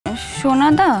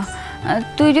সোনাদা,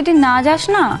 তুই যদি না যাস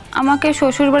না আমাকে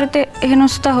শ্বশুর বাড়িতে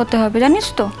হেনস্থা হতে হবে, জানিস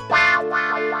তো?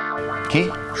 কি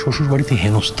শ্বশুর বাড়িতে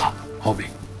হেনস্থা হবে?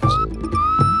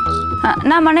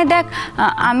 না মানে দেখ,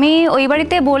 আমি ওই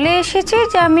বাড়িতে বলে এসেছি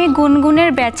যে আমি গুনগুনের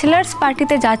ব্যাচেলার্স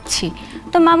পার্টিতে যাচ্ছি।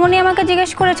 তো মামুনি আমাকে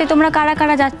জিজ্ঞেস করেছে তোমরা কারা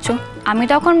কারা যাচ্ছ। আমি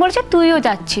তখন বলছি তুইও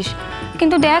যাচ্ছিস।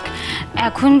 কিন্তু দেখ,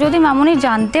 এখন যদি মামুনি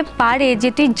জানতে পারে যে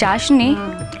তুই যাসনি,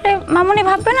 তাহলে মামুনি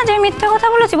ভাববে না যে আমি মিথ্যা কথা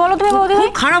বলেছি? বলো তুমি বৌদি।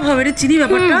 খারাপ হবে রে চিনি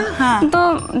ব্যাপারটা। তো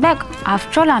দেখ,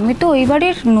 আফটার অল আমি তো ওই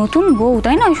বাড়ির নতুন বউ,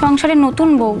 তাই না? ওই সংসারের নতুন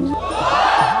বউ।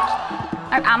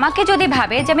 আর আমাকে যদি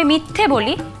ভাবে যে আমি মিথ্যে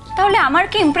বলি, তাহলে আমার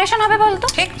কি ইমপ্রেশন হবে বলতো?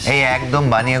 এই একদম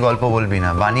বানিয়ে গল্প বলবি না।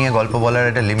 বানিয়ে গল্প বলার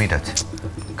একটা লিমিট আছে।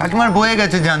 কাকিমার বয়ে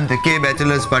গেছে জানতে কে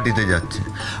ব্যাচেলার্স পার্টিতে যাচ্ছে।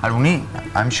 আর উনি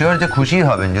আই এম শিওর যে খুশি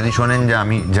হবেন যদি শোনেন যে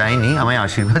আমি যাইনি, আমায়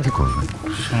আশীর্বাদই করবেন।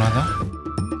 সোনাদা,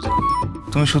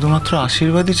 তুমি শুধুমাত্র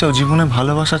আশীর্বাদই চাও, জীবনে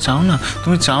ভালোবাসা চাও না?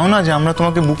 তুমি চাও না যে আমরা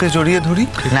তোমাকে বুকে জড়িয়ে ধরি?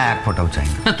 না, এক ফোঁটাও চাই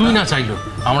না। তুই না চাইলো,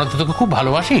 আমরা তো তোকে খুব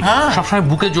ভালোবাসি, সবসময়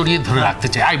বুকে জড়িয়ে ধরে রাখতে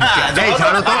চাই। আই বুকে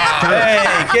ছাড়ো তো।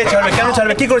 কে ছাড়বে? কেন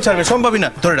ছাড়বে? কি করে ছাড়বে? সম্ভবই না।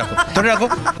 ধরে রাখো, ধরে রাখো।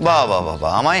 বাহ বাহ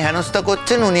বাহ, আমায় হেনস্থা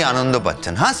করছেন, উনি আনন্দ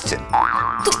পাচ্ছেন, হাসছেন।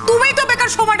 তুমি তো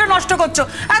বেকার সময়টা নষ্ট করছো।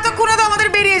 এতক্ষণে তো আমাদের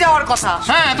বেরিয়ে যাওয়ার কথা।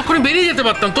 হ্যাঁ, এতক্ষণে বেরিয়ে যেতে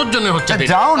পারতাম, তোর জন্য হচ্ছে।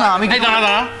 যাও না। আমি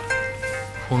দাঁড়া,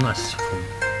 ফোন আসছে।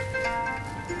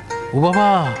 ও বাবা,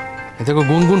 দেখো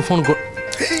গুনগুন ফোন কর।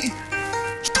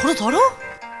 ধরো ধরো।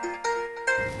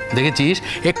 দেখেছিস,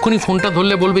 এক্ষুনি ফোনটা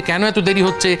ধরলে বলবে কেন এত দেরি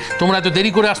হচ্ছে, তোমরা এত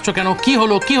দেরি করে আসছো কেন, কি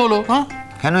হলো কি হলো? হ্যাঁ,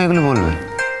 কেন এগুলো বলবে?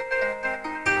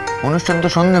 অনুষ্ঠান তো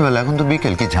সন্ধ্যেবেলা, এখন তো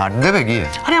বিকেল। কি ঝাঁট দেবে গিয়ে?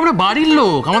 আরে আমরা বাড়ির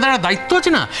লোক, আমাদের একটা দায়িত্ব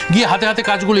আছে না, গিয়ে হাতে হাতে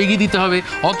কাজগুলো এগিয়ে দিতে হবে।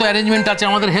 অত অ্যারেঞ্জমেন্ট আছে,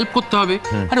 আমাদের হেল্প করতে হবে।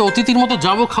 আরে অতিথির মতো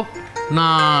যাবো খাও না?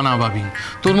 না ভাবি,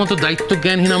 তোর মতো দায়িত্ব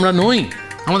জ্ঞানহীন আমরা নই।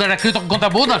 আমাদের একটা কৃতজ্ঞতা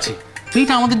বোধ আছে।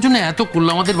 এইটা আমাদের জন্য এত করলো,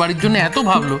 আমাদের বাড়ির জন্য এত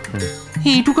ভাবলো,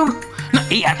 এইটুকু না,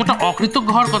 এই এতটা অকৃতজ্ঞ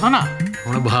হওয়ার কথা না,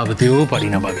 আমরা ভাবতেও পারি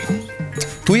না ভাবি।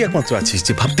 তুই একমাত্র আছিস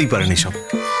যে ভাবতেই পারেনি সব।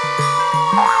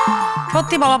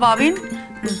 সত্যি বাবা বাবিন,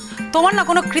 তোমার না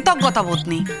কোনো কৃতজ্ঞতা বোধ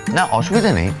নেই। না,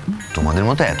 অসুবিধা নেই। তোমাদের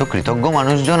মতো এত কৃতজ্ঞ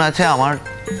মানুষজন আছে,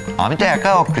 আমি তো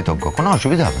একা অকৃতজ্ঞ, কোনো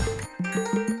অসুবিধা হবে না।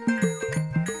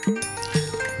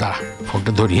 দাঁড়া,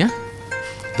 ফোনটা ধরি। হ্যাঁ,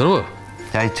 ধরবো?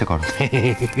 যা ইচ্ছে করো।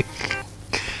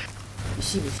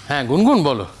 হ্যাঁ গুনগুন,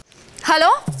 বলো।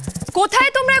 হ্যালো, কোথায়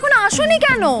তোমরা? এখন আসোনি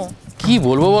কেন? কি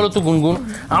বলবো বলো তো গুনগুন,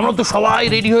 আমরা তো সবাই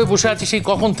রেডি হয়ে বসে আছি সেই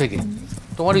কখন থেকে।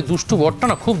 তোমার এই দুষ্টু বরটা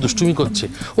না খুব দুষ্টুমি করছে,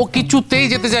 ও কিছুতেই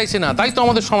যেতে চাইছে না, তাই তো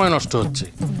আমাদের সময় নষ্ট হচ্ছে।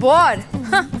 বর?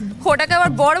 ওটাকে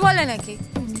আবার বর বলে নাকি?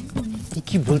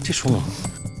 কি বলছে শোনো।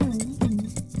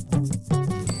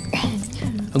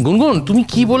 গুনগুন, তুমি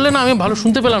কি বললে না, আমি ভালো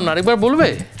শুনতে পেলাম না, আরেকবার বলবে?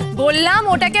 বললাম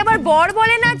ওটাকে আবার বর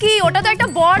বলে নাকি? ওটা তো একটা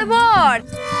বর বর।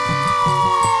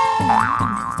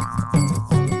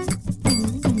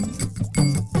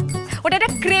 ওটা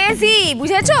একটা ক্রেজি,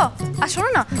 বুঝেছো? আর শোনো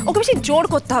না, ওকে বেশি জোর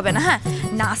করতে হবে না। হ্যাঁ,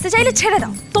 নাচতে চাইলে ছেড়ে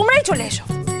দাও, তোমরাই চলে এসো।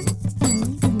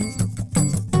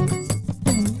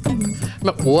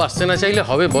 না, ও আসতে না চাইলে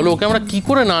হবে বলো? ওকে আমরা কি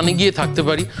করে না গিয়ে থাকতে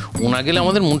পারি? ও না গেলে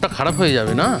আমাদের মনটা খারাপ হয়ে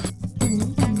যাবে না?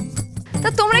 তা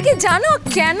তোমরা কি জানো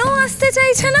কেন আসতে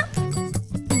চাইছে না?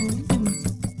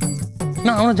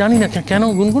 না, আমরা জানি না। কেন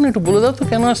গুনগুন, একটু বলে দাও তো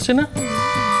কেন আসছে না?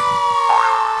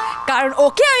 কারণ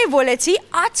ওকে আমি বলেছি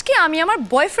আজকে আমি আমার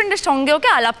বয়ফ্রেন্ডের সঙ্গে ওকে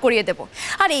আলাপ করিয়ে দেবো।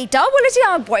 আর এইটাও বলেছি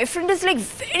আমার boyfriend is like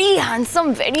very handsome,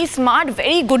 very smart,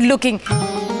 very good looking.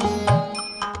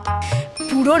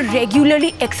 পুরো রেগুলারলি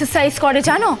এক্সারসাইজ করে,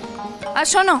 জানো? আর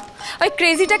শোনো, ওই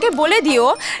ক্রেজিটাকে বলে দিও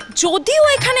যদি ও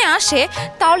এখানে আসে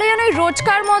তাহলে যেন ওই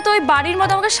রোজকার মতো ওই বাড়ির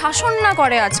মতো আমাকে শাসন না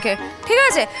করে আজকে, ঠিক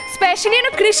আছে? স্পেশালি যেন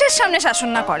ক্রিসের সামনে শাসন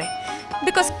না করে,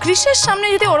 বিকজ ক্রিসের সামনে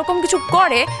যদি ওরকম কিছু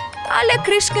করে তাহলে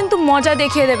ক্রিস কিন্তু মজা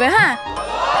দেখিয়ে দেবে। হ্যাঁ,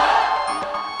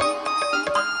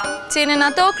 চেনে না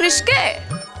তো ক্রিসকে?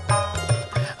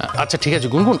 আচ্ছা ঠিক আছে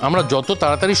গুনগুন, আমরা যত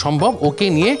তাড়াতাড়ি সম্ভব ওকে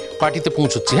নিয়ে পার্টিতে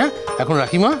পৌঁছচ্ছি। হ্যাঁ, এখন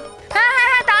রাখি মা। হ্যাঁ হ্যাঁ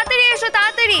হ্যাঁ, তাড়াতাড়ি এসো,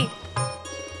 তাড়াতাড়ি।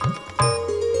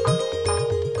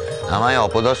 আমায়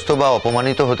অপদস্থ বা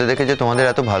অপমানিত হতে দেখে যে তোমাদের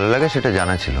এত ভালো লাগে সেটা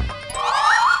জানা ছিল না।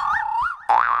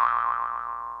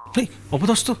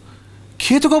 অপদস্থ?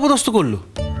 কে তোকে অপদস্থ করলো?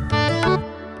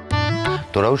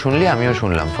 তোরাও শুনলি, আমিও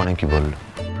শুনলাম ফোনে কি বললো।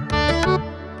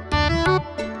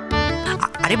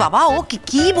 আরে বাবা, ও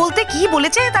কি বলতে কি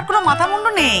বলেছে তার কোনো মাথা মুন্ড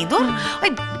নেই। দূর, ওই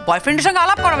বয়ফ্রেন্ডের সঙ্গে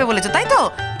আলাপ করাবে বলেছে, তাই তো?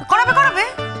 করাবে করাবে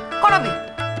করাবে।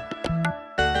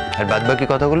 আর বাদ বাকি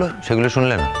কথাগুলো সেগুলো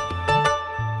শুনলে না?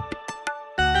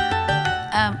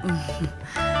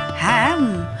 হ্যাঁ,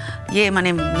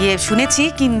 শুনেছি,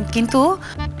 কিন্তু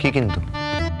কি কিন্তু?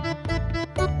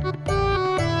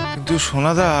 কিন্তু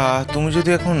সোনাদা, তুমি যদি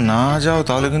এখন না যাও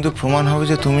তাহলে কিন্তু প্রমাণ হবে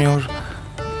যে তুমি ওর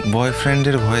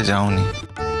বয়ফ্রেন্ডের ভয়ে যাওনি।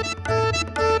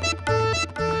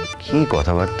 কি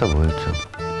কথাবার্তা বলছো?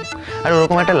 আর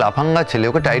ওরকম একটা লাফাঙ্গা ছেলে,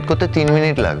 ওকে টাইট করতে 3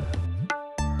 মিনিট লাগবে।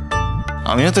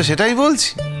 আমিও তো সেটাই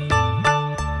বলছি।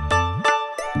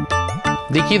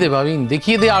 দেখিয়ে দে ভাবিন,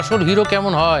 দেখিয়ে দে আসল হিরো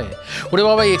কেমন হয়। ওরে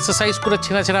বাবা, এক্সারসাইজ করে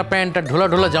ছেঁড়া ছেঁড়া প্যান্ট আর ঢোলা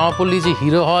ঢোলা জামা পরলে যে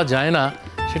হিরো হওয়া যায় না,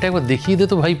 সেটা একবার দেখিয়ে দে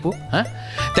তো ভাইপো। হ্যাঁ,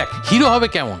 দেখ হিরো হবে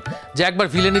কেমন, যে একবার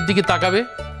ভিলেনের দিকে তাকাবে,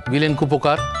 ভিলেন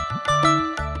কুপোকার,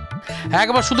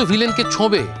 একবার শুধু ভিলেনকে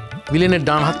ছোঁবে, ভিলেনের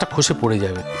ডান হাতটা খসে পড়ে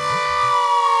যাবে।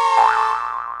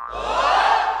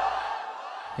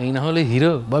 এই না হলে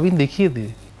হিরো ভাবিন, দেখিয়ে দে।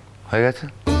 হয়ে গেছে?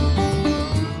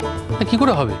 কি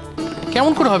করে হবে,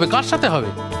 কেমন করে হবে, কার সাথে হবে?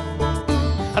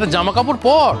 আরে জামা কাপড়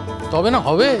পর, তবে না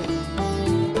হবে।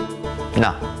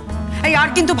 না এই আর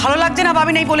কিন্তু ভালো লাগছে না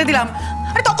বাবিন, এই বলে দিলাম।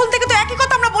 আরে তখন থেকে তো একই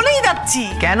কথা আমরা বলেই যাচ্ছি।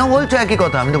 কেন বলছো একই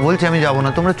কথা? আমি তো বলছি আমি যাবো না,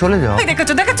 তোমরা চলে যাও।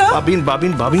 দেখেছো দেখেছো বাবিন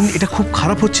বাবিন বাবিন, এটা খুব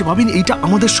খারাপ হচ্ছে বাবিন। এইটা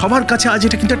আমাদের সবার কাছে আজ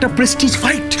এটা কিন্তু একটা প্রেস্টিজ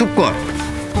ফাইট। চুপ কর।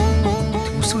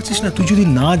 বুঝতে পারছিস না, তুই যদি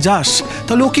না যাস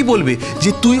তাহলে ও কি বলবে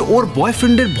যে তুই ওর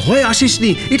বয়ফ্রেন্ডের ভয়ে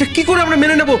আসিসনি। এটা কি করে আমরা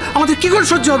মেনে নেবো? আমাদের কি করে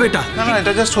সহ্য হবে এটা? না না,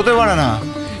 এটা জাস্ট হতে পারে না।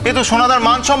 এ তো সোনাদার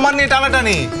মান সম্মান নিয়ে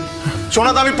টানাটানি।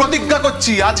 সোনাদা, আমি প্রতিজ্ঞা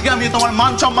করছি আজকে আমি তোমার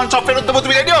মান সম্মান সব ফেরত দেবো।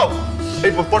 তুমি রেডিও?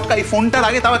 এই পটকা, এই ফোনটার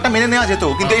আগে তাও একটা মেনে নেওয়া যেত,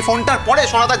 কিন্তু এই ফোনটার পরে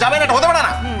সোনাদা যাবে না, এটা হতে পারে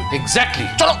না। এক্স্যাক্টলি।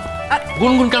 চলো,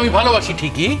 গুনগুনকে আমি ভালোবাসি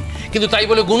ঠিকই, কিন্তু তাই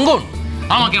বলে গুনগুন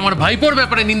আমাকে আমার ভাইপোর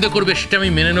ব্যাপারে নিন্দে করবে, সেটা আমি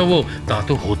মেনে নেবো, তা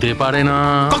তো হতে পারে না,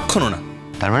 কখনো না।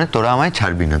 তার মানে তোরা আমায়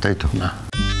ছাড়বি না, তাই তো? না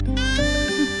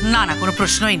না না, কোনো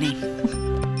প্রশ্নই নেই।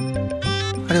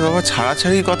 আরে বাবা,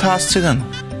 ছাড়াছাড়ির কথা আসছে কেন?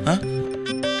 হ্যাঁ,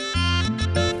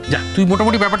 যা, তুই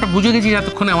মোটামুটি ব্যাপারটা বুঝে গেছিস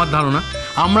এতক্ষণে আমার ধারণা।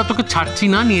 আমরা তোকে ছাড়ছি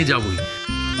না, নিয়ে যাবই।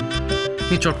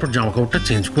 তুই চটপট জামা কাপড়টা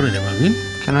চেঞ্জ করে নে ভাবিন।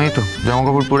 কেন, এই তো জামা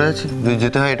কাপড় পরে আছি, যদি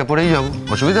যেতে হয় এটা পরেই যাবো,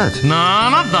 অসুবিধা আছে? না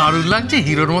না, দারুণ লাগছে,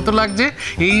 হিরোর মতো লাগছে।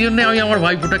 এই জন্য আমি আমার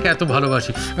ভাইপোটাকে এত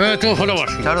ভালোবাসি, এত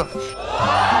ভালোবাসি। ছাড়ো।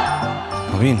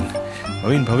 ভাবিন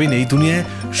ভাবিন ভাবিন, এই দুনিয়ায়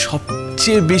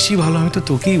সবচেয়ে বেশি ভালো আমি তো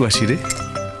তোকেই বাসি রে।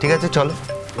 ঠিক আছে চলো,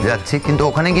 যাচ্ছি, কিন্তু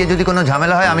ওখানে গিয়ে যদি কোনো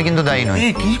ঝামেলা হয় আমি কিন্তু দায়ী নই।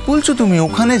 এই কি বলছো তুমি?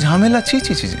 ওখানে ঝামেলা? ছি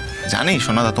ছি ছি ছি। জানি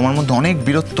সোনাদা, তোমার মধ্যে অনেক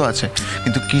বীরত্ব আছে,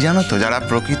 কিন্তু কি জানো তো, যারা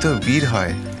প্রকৃত বীর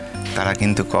হয় তারা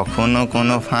কিন্তু কখনো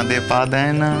কোনো ফাঁদে পা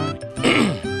দেয় না।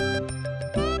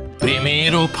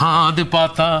 প্রেমেরও ফাঁদ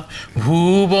পাতা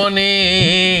ভুবনে,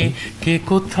 কে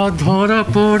কোথা ধরা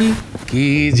পড়ে কে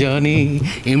জানে।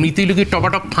 এমনিতেই লোকে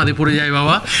টপাটপ ফাঁদে পড়ে যায়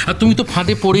বাবা, আর তুমি তো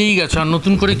ফাঁদে পড়েই গেছো, আর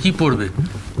নতুন করে কি পড়বে?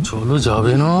 চলো,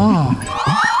 যাবে না?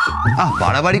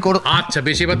 বাড়াবাড়ি করো। আচ্ছা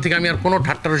বেশ, এবার থেকে আমি আর কোনো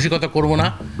ঠাট্টা রসিকতা করবো না।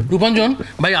 রূপাঞ্জন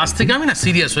ভাই, আজ থেকে আমি না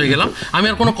সিরিয়াস হয়ে গেলাম, আমি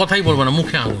আর কোনো কথাই বলবো না,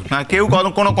 মুখে আঙুল। না, কেউ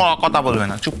কোনো কথা বলবে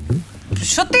না, চুপ।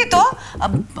 সত্যি তো,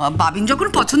 বাবিন যখন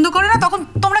পছন্দ করে না তখন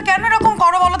তোমরা কেন এরকম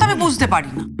করো বলো তো? আমি বুঝতে পারি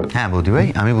না। হ্যাঁ বৌদি ভাই,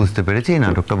 আমি বুঝতে পেরেছি, এই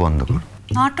নাটকটা বন্ধ কর।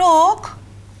 নাটক?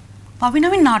 বাবিন,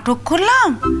 আমি নাটক করলাম?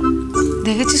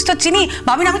 দেখেছিস তো চিনি,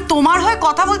 বাবিন আমি তোমার হয়ে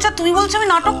কথা বলছি, তুমি বলছো আমি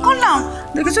নাটক করলাম,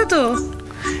 দেখেছো তো?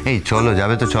 এই চলো,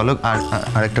 যাবে তো চলো। আর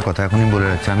আরেকটা কথা এখনই বলে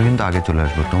রাখছি, আমি কিন্তু আগে চলে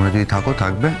আসবো, তোমরা যদি থাকো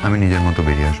থাকবে, আমি নিজের মতো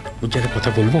বেরিয়ে আসবো। বুঝছি, একটা কথা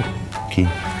বলবো কি?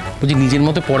 বুঝি নিজের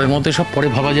মতো পরের মতো সব পরে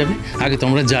ভাবা যাবে, আগে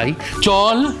তোমরা যাই।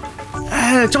 চল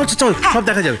হ্যাঁ, চল চল চল, সব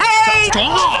দেখা যাবে।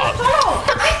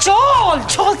 চল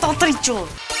চল তাড়াতাড়ি চল।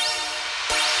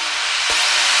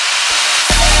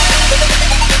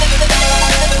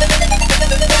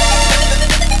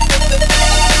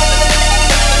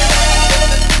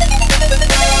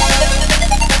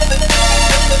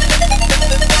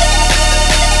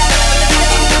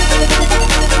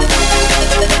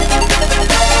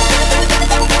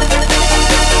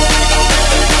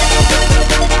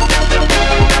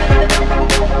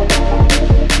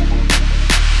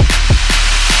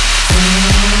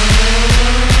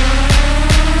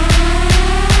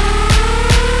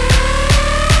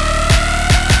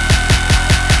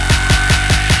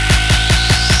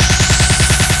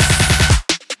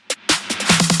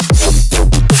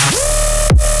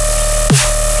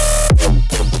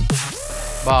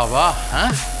 বাবা,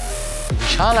 হ্যাঁ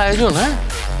বিশাল আয়োজন। হ্যাঁ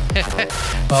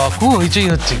খুব হইচই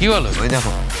হচ্ছে, কি বলো? ওই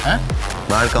দেখো, হ্যাঁ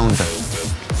বার কাউন্টার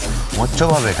মৎস্য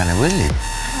হবে এখানে, বুঝলি?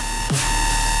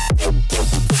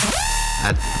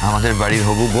 আর আমাদের বাড়ির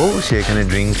হবু বউ, সে এখানে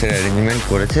ড্রিঙ্কসের অ্যারেঞ্জমেন্ট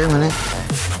করেছে। মানে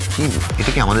কি,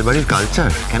 এটা কি আমাদের বাড়ির কালচার?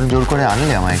 কেন জোর করে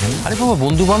আনলে আমায় এখানে? আরে বাবা,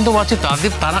 বন্ধু বান্ধব আছে,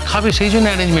 তারা খাবে সেই জন্য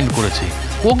অ্যারেঞ্জমেন্ট করেছে।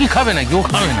 ও কি খাবে নাকি? ও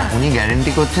খাবে না। উনি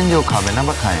গ্যারেন্টি করছেন যে ও খাবে না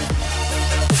বা খায়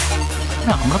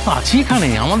না। আমরা তো আছি এখানে,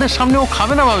 আমাদের সামনে ও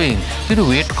খাবে না ভাবিন, তুই একটু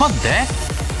ওয়েট কর, দেখ।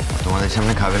 তোমাদের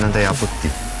সামনে খাবে না তাই আপত্তি?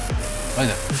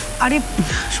 আরে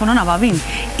শোনো না বাবিন,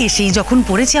 এসেই যখন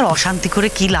পড়েছি আর অশান্তি করে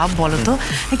কি লাভ বলো তো?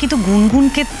 কিন্তু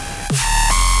গুনগুনকে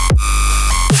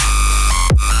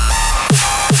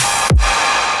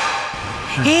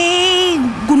এই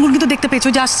গুনগুন কিন্তু দেখতে পেয়েছো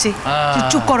যে আসছে,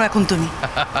 চুপ করো এখন তুমি।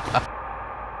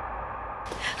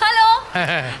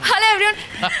 হ্যালো এভরিওয়ান,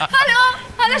 হ্যালো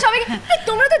হ্যালো সবাইকে।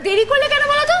 তোমরা তো দেরি করলে কেন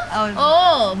বলো তো? ও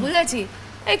বুঝেছি,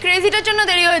 এই ক্রেজিটার জন্য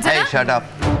দেরি হয়েছে এই না? Shut up.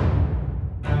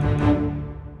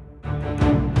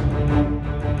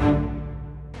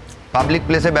 পাবলিক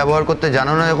প্লেসে ব্যবহার করতে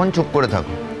জানো না যখন, চুপ করে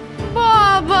থাকো।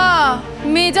 বাবা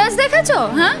মেজাজ দেখেছো?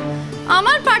 হ্যাঁ,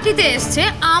 আমার পার্টিতে এসছে,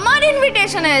 আমার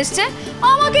ইনভিটেশনে এসছে,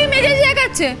 আমাকেই মেজাজ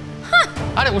দেখাচ্ছে।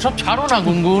 আরে ওসব ছাড়ো না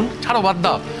গুনগুন, ছাড়ো, বাদ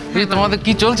দাও। এই তোমাদের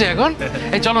কি চলছে এখন?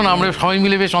 এই চলো না আমরা সবাই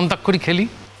মিলে বেশ অন্তাক্ষরী খেলি।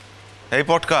 এই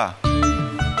পটকা,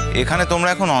 এখানে তোমরা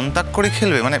এখন অন্তাক্ষরী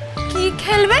খেলবে? মানে কি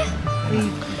খেলবে?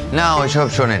 না ওইসব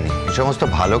শোনেনি, এই সমস্ত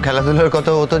ভালো খেলাধুলার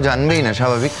কথা ও তো জানবেই না,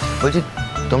 স্বাভাবিক। বলছি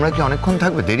তোমরা কি অনেকক্ষণ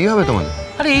থাকবে? দেরি হবে তোমাদের?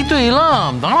 আরে এই তো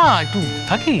এলাম, দাঁড়া একটু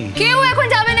থাকি। কেউ এখন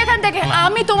যাবেন এখান থেকে,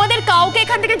 আমি তোমাদের কাউকে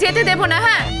এখান থেকে যেতে দেবো না।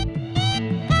 হ্যাঁ,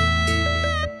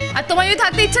 আর তোমার যদি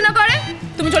থাকতে ইচ্ছে না করে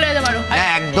তুমি চলে যেতে পারো। হ্যাঁ,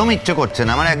 একদম ইচ্ছে করছে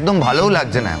না, আমার একদম ভালোও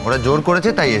লাগছে না, ওরা জোর করেছে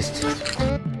তাই এসছে।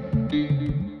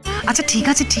 আচ্ছা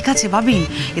ঠিক আছে বাবিন,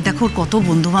 এ দেখো ওর কত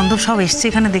বন্ধু বান্ধব সব এসছে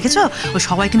এখানে, দেখেছো? ওই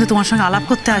সবাই কিন্তু তোমার সঙ্গে আলাপ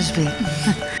করতে আসবে।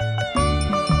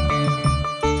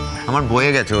 আমার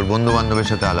বয়ে গেছে ওর বন্ধু বান্ধবের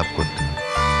সাথে আলাপ করতে।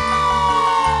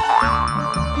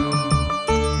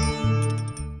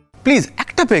 প্লিজ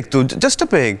একটা পেগ, তো জাস্ট আ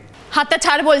পেগ। হাতটা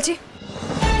ছাড় বলছি।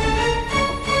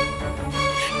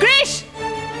 ক্রিশ,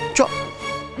 চ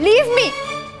লিভ মি।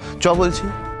 চ বলছি।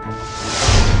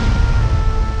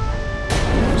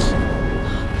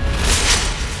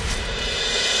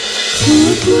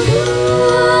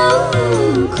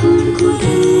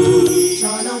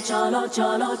 চলো চলো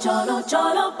চলো চলো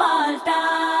চলো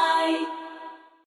পাল্টাই।